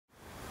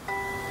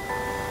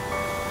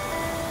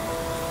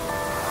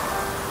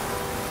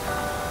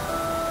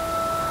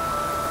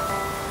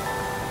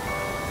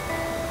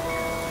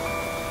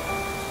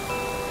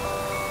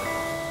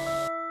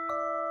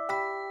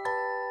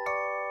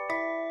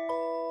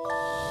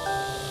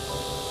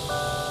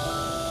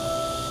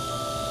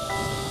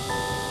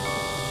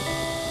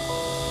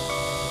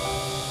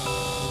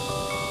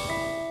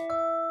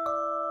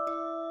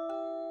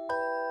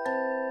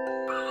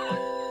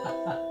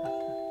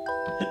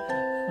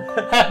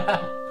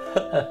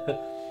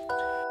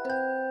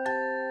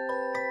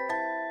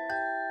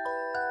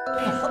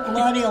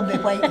Laurie will be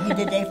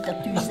white-headed after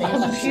 2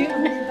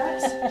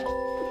 seconds.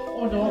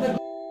 Oh no.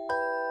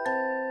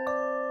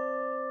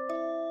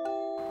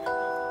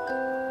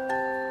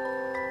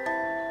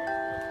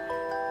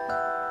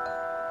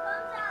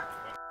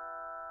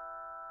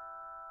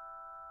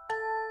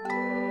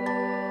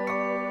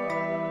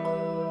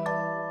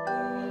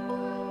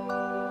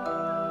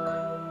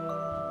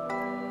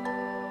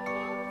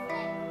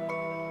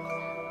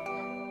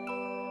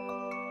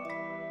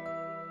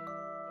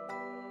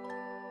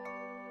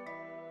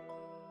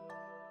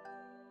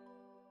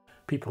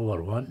 People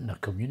were wanting a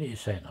community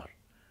centre.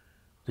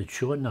 They'd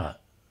shown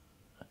that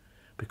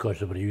because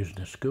they were using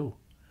the school.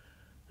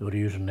 They were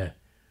using the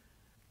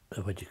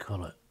what do you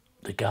call it,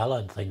 the gala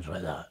and things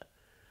like that.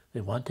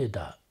 They wanted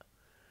that.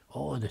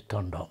 Oh, they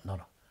turned up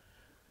there.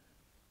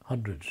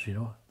 Hundreds, you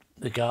know.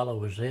 The gala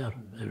was there.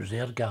 It was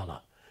their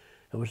gala.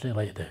 It wasn't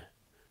like the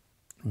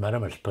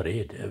Minimus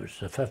parade. It was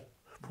the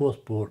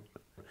fourth port,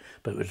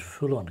 but it was a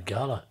full-on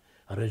gala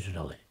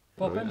originally.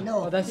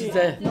 No, this is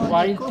the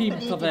wine team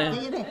for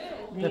the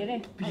we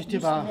used to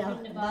have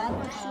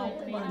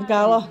a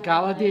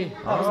gala day.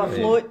 That was a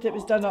float that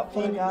was done up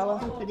for the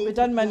gala. We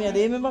done many of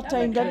them in our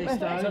time, didn't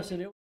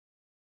we?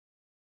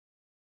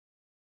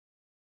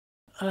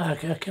 I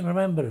can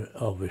remember,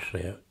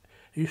 obviously, it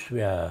used to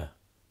be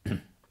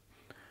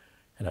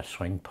in a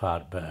swing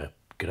park, but a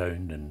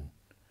ground, and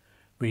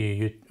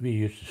we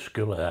used the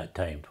school at that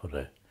time for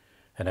the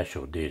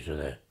initial days of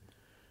the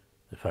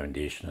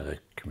foundation of the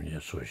community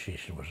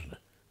association was the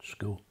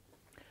school.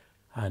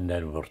 And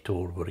then we were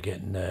told we were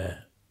getting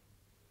a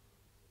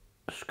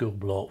school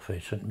block for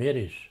St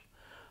Mary's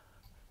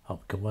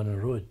up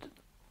Kilmunnon Road.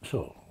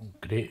 So,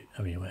 great.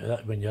 I mean,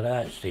 when you're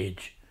at that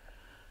stage,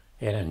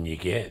 anything you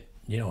get,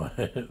 you know,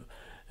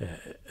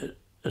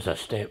 is a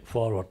step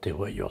forward to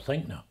what you're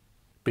thinking of.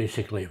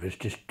 Basically, it was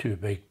just 2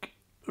 big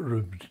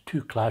rooms,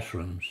 2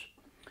 classrooms,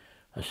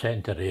 a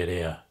centre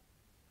area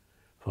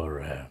for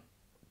a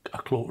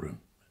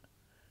cloakroom,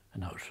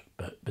 and that was.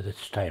 But by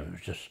this time, it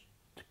was just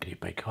a great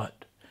big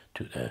hut.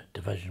 Took the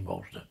division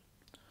walls down.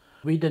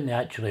 We didn't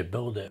actually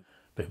build it,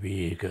 but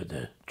we got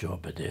the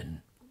job of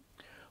doing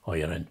all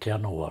your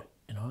internal work,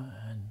 you know,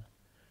 and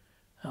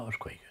that was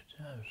quite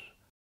good.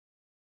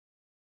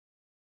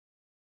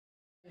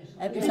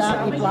 It was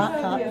at the Black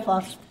Hat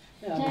first,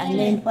 and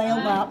then while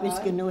that was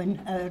going on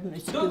out in the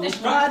school,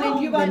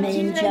 the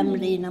men, Jim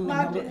Rainham and a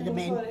lot of the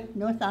men,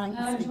 no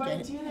thanks, they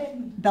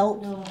did,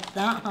 built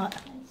that hut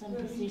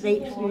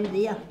right through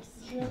there.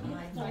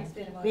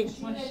 Wait,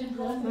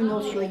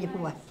 we'll show you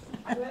what.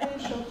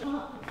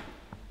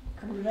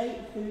 Come right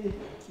through to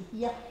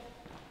here,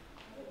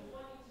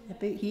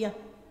 about here,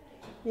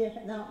 there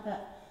at that bit.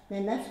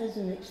 Then this was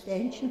an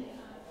extension.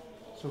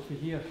 So for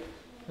here,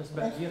 this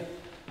bit here?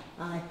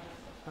 Aye.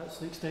 That's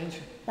the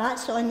extension?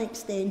 That's on the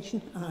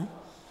extension, aye.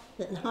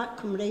 But the hut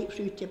come right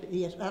through to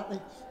there.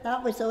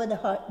 That was all the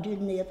hut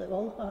down there, the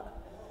old hut.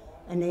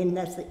 And then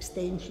this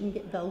extension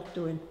get built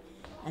on,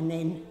 and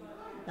then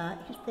that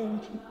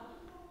extension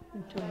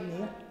until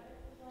there.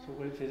 So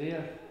went from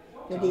there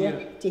to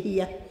there, to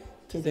here,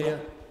 to there.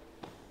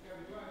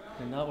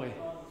 And that way?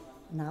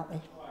 And that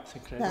way. It's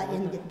incredible. That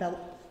end get built.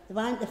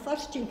 The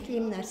first two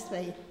came this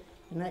way,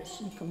 and that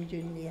should come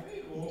down there,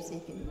 and the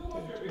second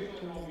extension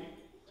to there.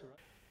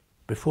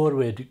 Before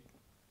we'd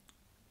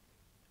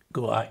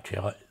got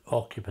actually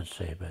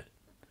occupancy, but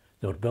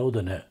they were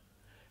building it,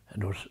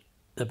 and there was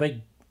the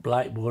big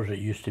blackboards that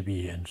used to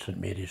be in St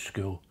Mary's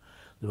School.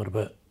 They were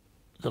about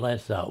the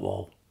length of that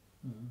wall,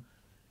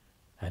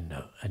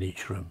 in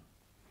each room.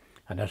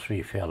 And this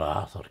wee fella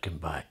Arthur came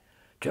by.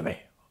 Jimmy,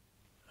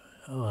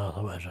 oh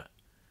Arthur, what is it?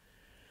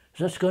 Is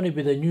this going to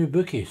be the new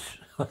bookies?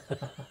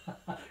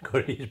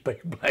 Got his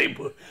big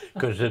blackboard,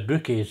 because the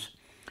bookies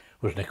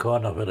was in the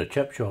corner where the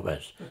chip shop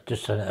is,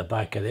 just in at the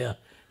back of there,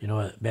 you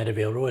know, at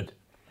Merivale Road.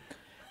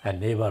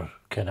 And they were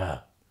kind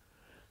of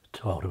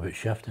talking about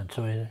shifting.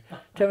 So he said,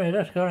 Jimmy,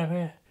 that's going to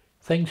be...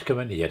 Things come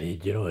into your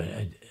head, you know.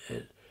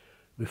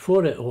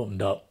 Before it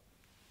opened up,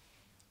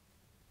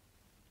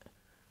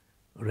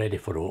 ready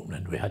for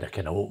opening, we had a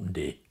kind of open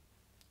day.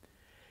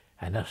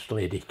 And this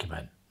lady came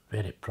in,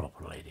 very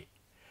proper lady.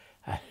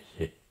 And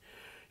she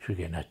was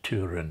getting a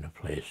tour in the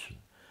place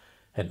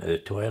and into the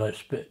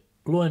toilets. But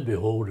lo and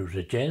behold, it was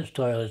the gents'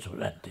 toilets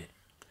were empty.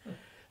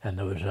 And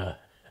there was a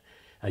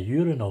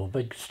urinal, a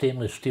big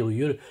stainless steel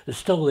urinal. It's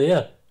still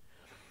there.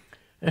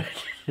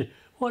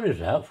 What is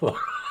that for?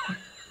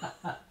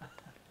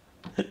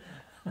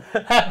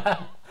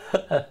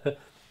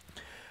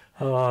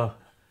 Oh,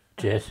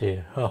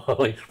 Jessie,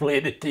 I'll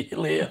explain it to you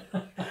later.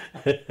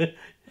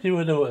 You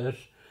would know what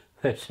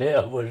this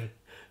setup was. It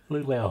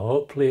looked like a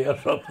hot plate or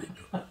something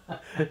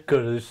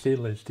because of the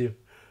stainless steel.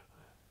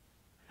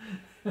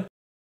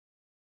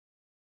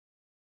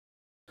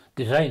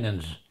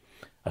 Designing's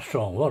a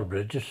strong word, but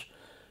it just,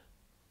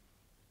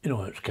 you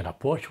know, it's kind of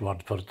posh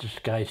word for this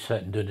guy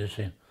sitting down there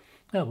saying,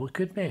 yeah, we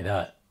could make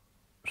that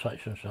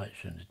such and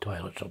such, and the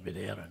toilets will be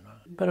there.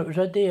 But it was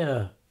a day,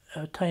 a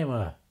time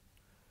of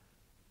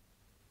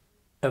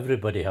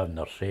everybody having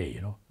their say,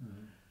 you know.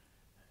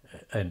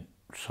 And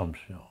some,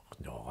 you know,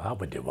 no, I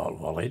wouldn't work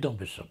well, I don't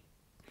be so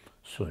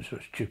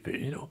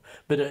stupid, you know.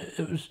 But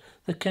it was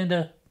the kind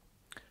of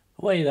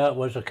way that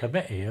was a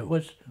committee. It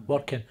was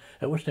working.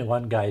 It wasn't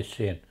one guy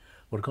saying,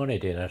 we're going to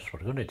do this,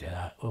 we're going to do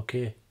that,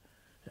 okay.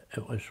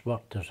 It was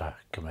worked as a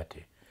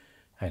committee.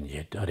 And you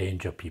had a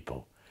range of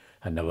people.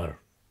 And there were,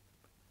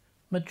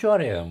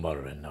 majority of them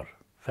were in their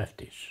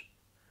 50s.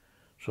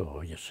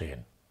 So you're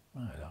saying,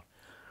 oh,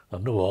 they're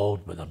no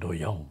old, but they're no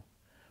young.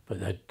 But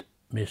they'd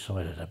made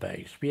somebody had a bit of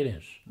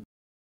experience.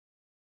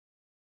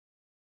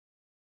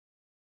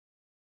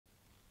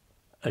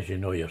 As you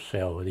know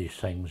yourself, with these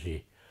things,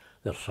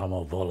 there's some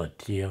will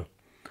volunteer,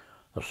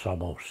 there's some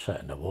will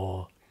sit in the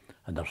wall,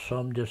 and there's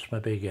some just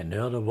maybe getting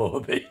out of the wall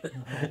a bit.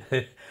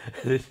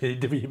 They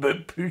need a wee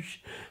bit push.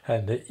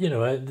 And, you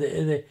know,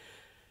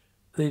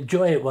 the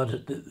joy it was,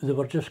 they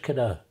were just kind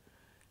of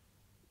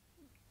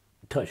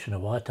touching the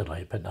water,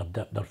 like, putting their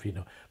dip their feet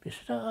in. But he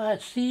said, oh,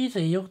 it's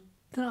easy, you'll,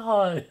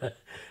 no.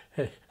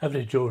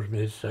 Every Joe's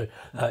made so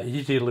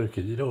easy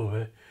looking, you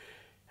know.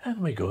 And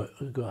we got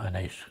a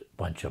nice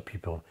bunch of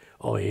people,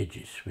 all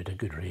ages, with a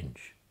good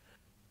range.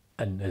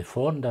 And they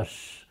formed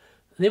us,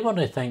 they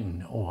weren't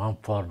thinking, oh, I'm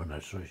forming an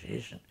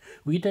association.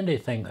 We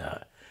didn't think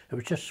that. It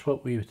was just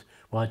what we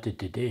wanted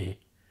to do.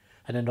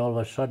 And then all of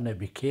a sudden it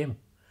became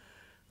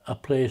a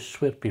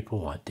place where people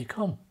want to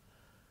come.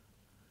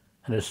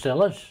 And it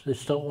still is, they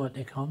still want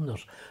to come.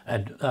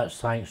 And that's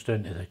thanks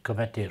down to the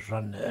committee that's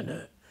running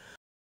it.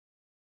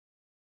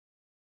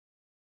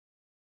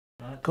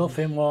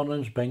 Coffee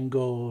mornings,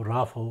 bingo,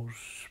 raffles,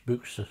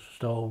 books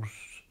stalls,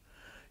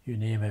 you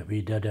name it,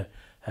 we did it.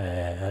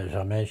 As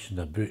I mentioned,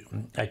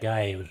 a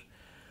guy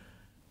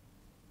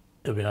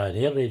had been an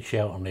air raid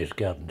shelter in his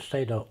garden,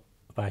 stayed up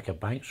back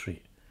at Bank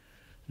Street,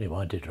 and he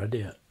wanted rid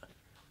of it.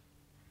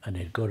 And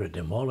he'd got it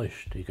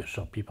demolished, he got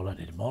some people in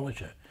to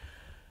demolish it,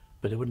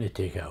 but they wouldn't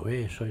take it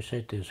away, so he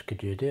said to us,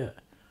 could you do it?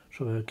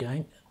 So we were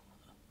getting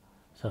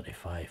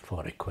 35,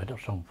 40 quid or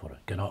something for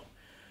it, going up.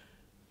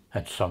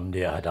 And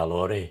someday I had a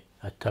lorry,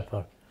 a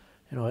tipper,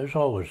 you know, it was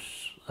always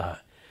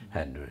that.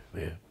 And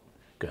we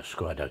got a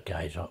squad of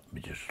guys up,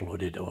 we just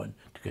loaded on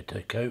to get to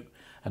the count,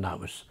 and that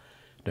was,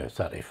 you know,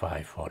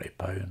 35, 40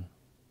 pound.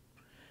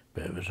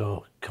 But it was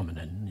all coming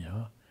in, you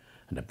know,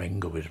 and the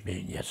bingo was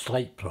making you a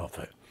slight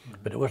profit,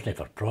 but it wasn't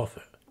for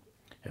profit.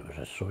 It was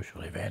a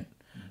social event,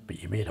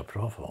 but you made a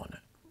profit on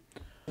it.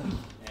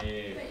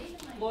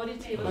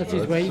 That's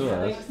his wife.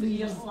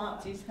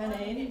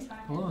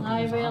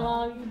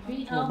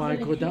 Oh my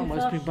God, that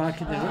must be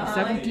back in the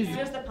 70s.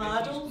 There's the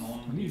paddles.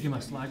 I need to give him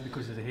a slag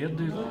because of the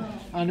hairdo.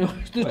 I know,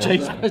 it's the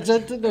Chinese,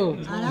 isn't it though?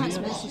 And that's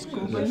Mrs.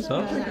 Coburn.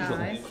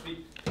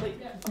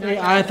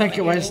 I think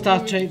it was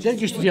Star Trek. There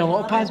used to be a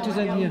lot of panties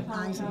in here.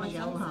 Eyes in my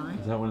yellow eye.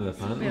 Is that one of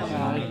the panties?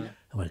 Aye.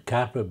 And with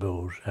Carpet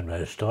Bulls and the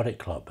Historic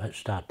Club, that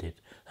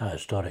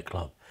Historic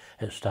Club,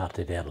 it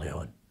started early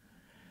on.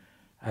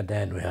 And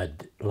then we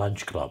had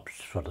lunch clubs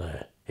for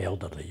the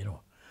elderly, you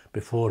know.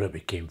 Before it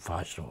became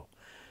fashionable,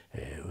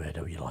 we had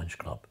a wee lunch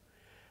club.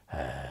 We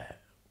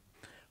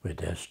had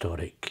the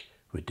historic,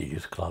 with the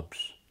youth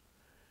clubs.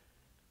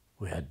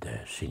 We had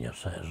the senior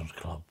citizens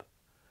club.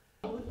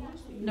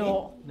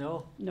 No.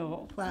 No.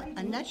 No. Well,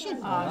 a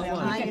knitting.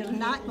 Aye, You're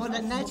not got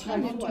a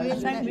knitting, you're doing I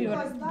think we it.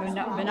 were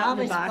been up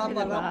the back of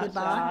the Up the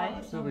back.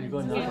 bus. So were you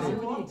going that way?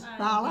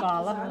 Bala.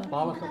 Bala.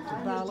 Ballock up to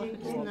Bala.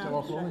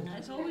 Loch Lomond.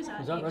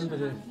 Was that round by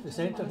the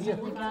centre here?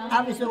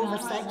 I was over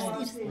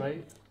 60s.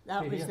 Right.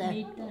 That was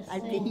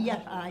I'd be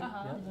here, aye.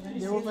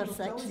 The over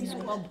 60s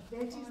club.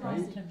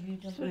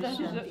 So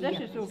this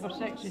is over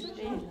 60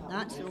 stays.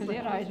 That's Because over.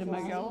 they're eyes in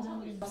my girl.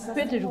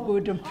 Where did we go?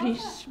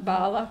 Dumfries,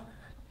 Bala,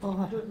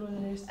 Oh,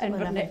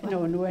 Inverness.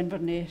 No,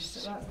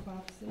 Inverness.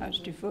 That's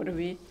too far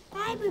away.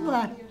 aye, we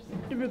were.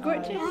 Did we go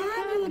to?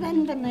 Aye, we were in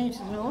Inverness,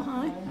 no,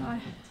 aye.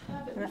 Aye.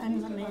 We were in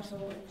Inverness.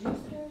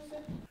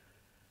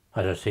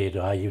 As I said,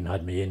 I even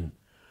had my own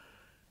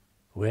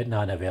wedding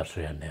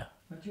anniversary in there.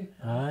 Did you?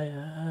 I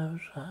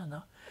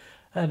know.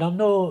 And I'm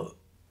no,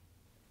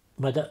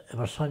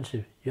 my son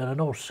said, you're an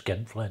old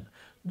skinflint.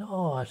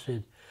 No, I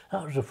said,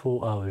 that was the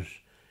folk I was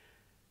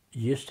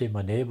used to,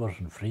 my neighbours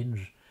and friends,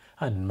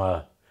 and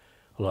my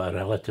a lot of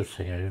relatives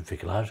singing in for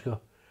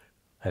Glasgow,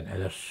 into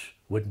this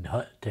wooden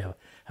hut,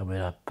 and we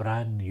had a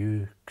brand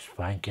new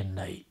spanking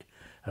night.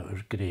 It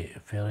was great, I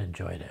fairly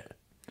enjoyed it.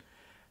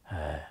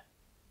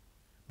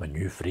 My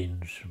new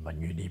friends, my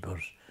new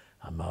neighbours,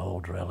 and my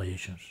old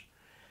relations.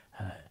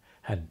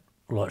 And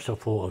lots of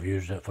folk have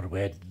used it for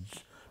weddings,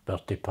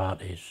 birthday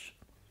parties,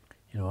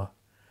 you know.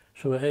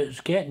 So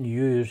it's getting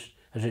used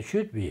as it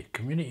should be,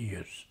 community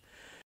use.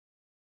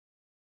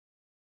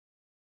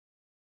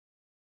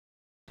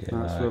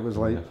 That's what it was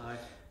like.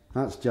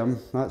 That's Jim,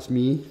 that's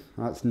me,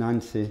 that's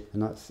Nancy,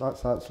 and that's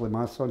actually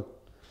my son.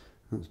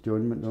 That's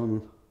John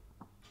McDonald.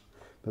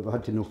 But we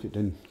had to knock it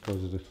down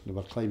because they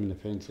were climbing the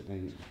fence at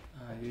night.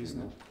 Isn't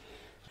it?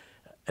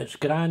 It's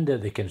grand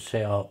that they can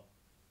set up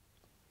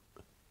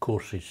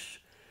courses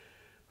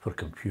for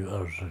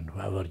computers and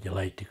whatever you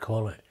like to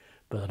call it,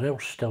 but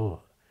there's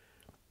still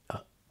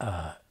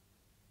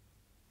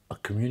a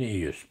community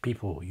use,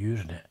 people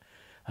using it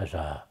as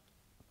a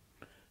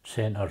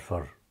centre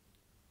for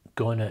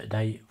going out at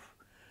night,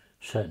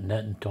 sitting there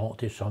and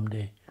talking to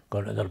somebody,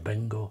 going to their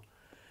bingo.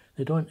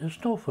 They don't,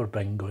 it's not for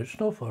bingo, it's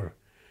not for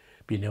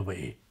being able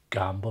to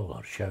gamble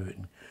or shout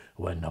and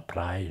win a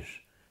prize.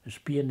 It's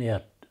being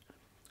there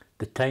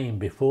the time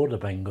before the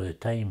bingo, the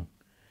time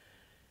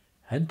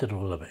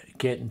interval of it,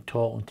 getting,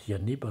 talking to your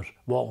neighbours,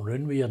 walking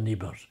around with your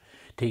neighbours,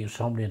 taking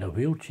somebody in a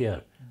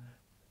wheelchair.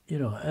 You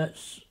know,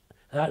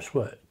 that's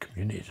what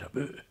community's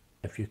about.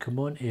 If you come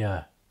onto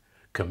a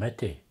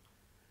committee,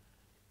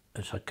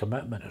 it's a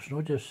commitment. It's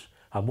not just,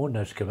 I'm on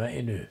this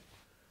committee now,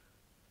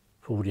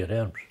 fold your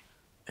arms.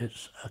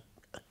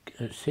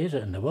 It says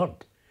it in the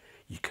word.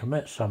 You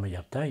commit some of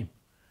your time.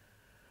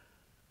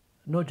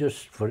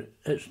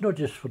 It's not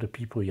just for the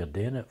people you're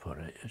doing it for,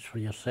 it's for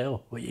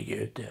yourself, what you get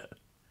out of it.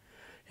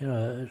 You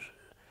know,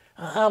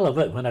 I love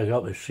it when I go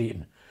up the street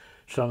and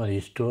some of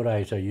these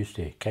Tories I used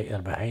to kick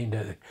their behind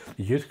at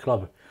the youth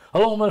club.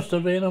 Hello,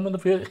 Mr. Rain, I'm in the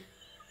field.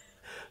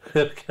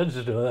 Their kids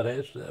and all the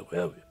rest of it.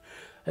 Well,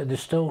 and they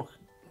still,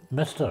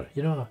 Mr.,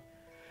 you know.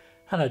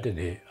 And I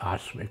didn't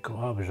ask me,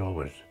 I was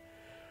always,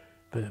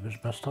 but it was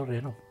Mr.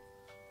 Raynham.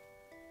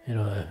 You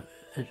know,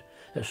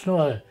 it's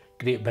not a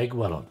great big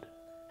world.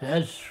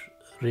 It is,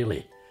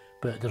 really,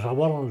 but there's a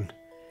world,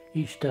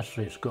 each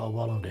district's got a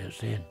world of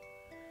its own.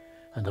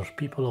 And there's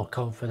people who'll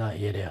come from that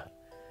area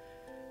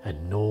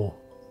and know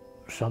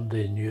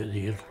somebody new at the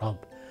youth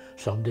club,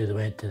 somebody that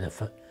went to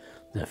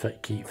the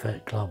Keep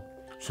Fit club,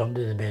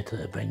 somebody they met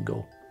at the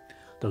bingo.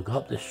 They'll go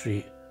up the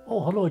street,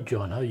 oh, hello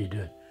John, how you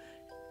doing?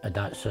 And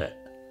that's it.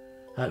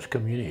 That's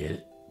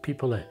community.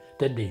 People that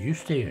didn't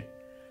used to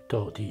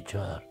talk to each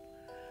other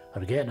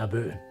are getting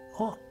about and,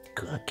 oh,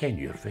 I ken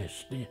your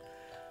face,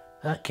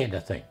 that kind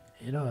of thing.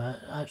 You know,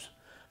 that's,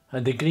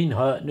 and the Green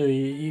Hut, now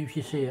if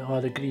you say,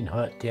 oh, the Green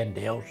Hut, 10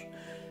 Dells,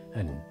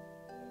 and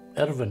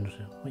Irvine,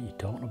 what are you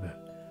talking about?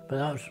 But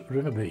that's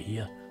round about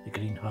here, the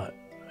Green Hut,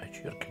 it's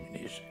your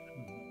community.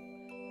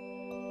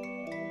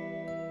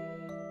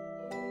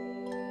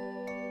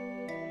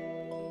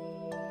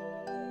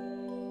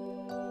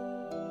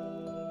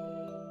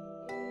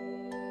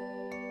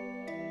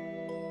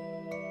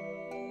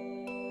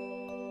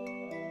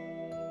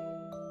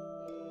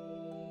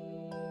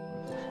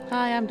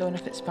 Hi, I'm Donna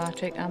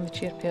Fitzpatrick. I'm the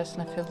chairperson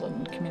of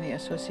Fullarton Community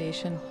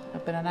Association.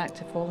 I've been an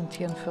active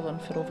volunteer in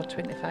Fullarton for over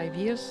 25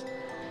 years,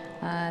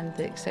 and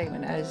the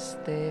excitement is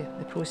the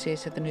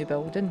process of the new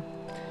building.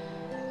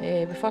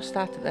 We first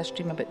started this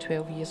dream about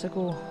 12 years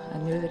ago,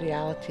 and now the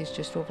reality is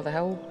just over the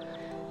hill.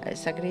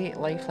 It's a great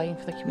lifeline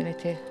for the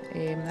community.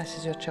 This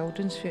is our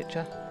children's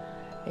future.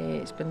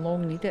 It's been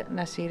long needed in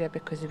this area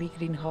because the wee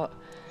Green Hut,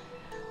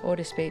 all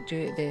respect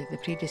due to the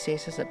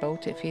predecessors that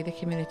built it for the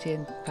community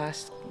and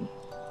past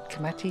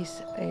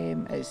committees,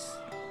 is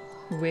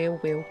well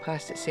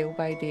past its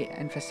sell-by date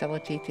and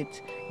facilitated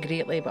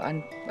greatly, but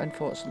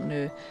unfortunately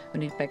now we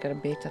need bigger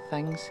and better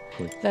things.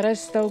 There is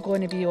still going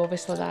to be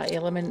obviously that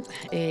element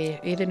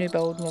of the new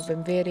building. We've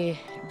been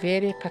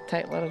very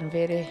particular and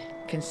very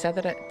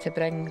considerate to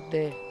bring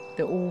the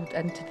old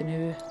into the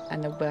new,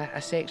 and there'll be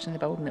a section of the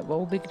building that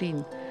will be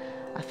green.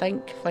 I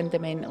think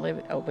fundamentally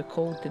it'll be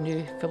called the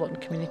new Fullarton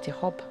Community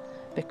Hub,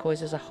 because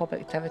there's a hub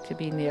activity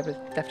being there with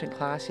different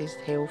classes,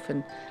 health,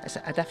 and it's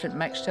a different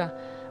mixture,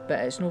 but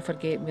it's no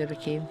forgetting where we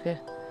came from.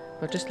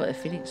 We're just like the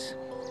phoenix.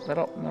 We're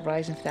up and we're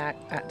rising from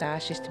the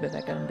ashes to be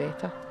bigger and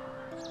better.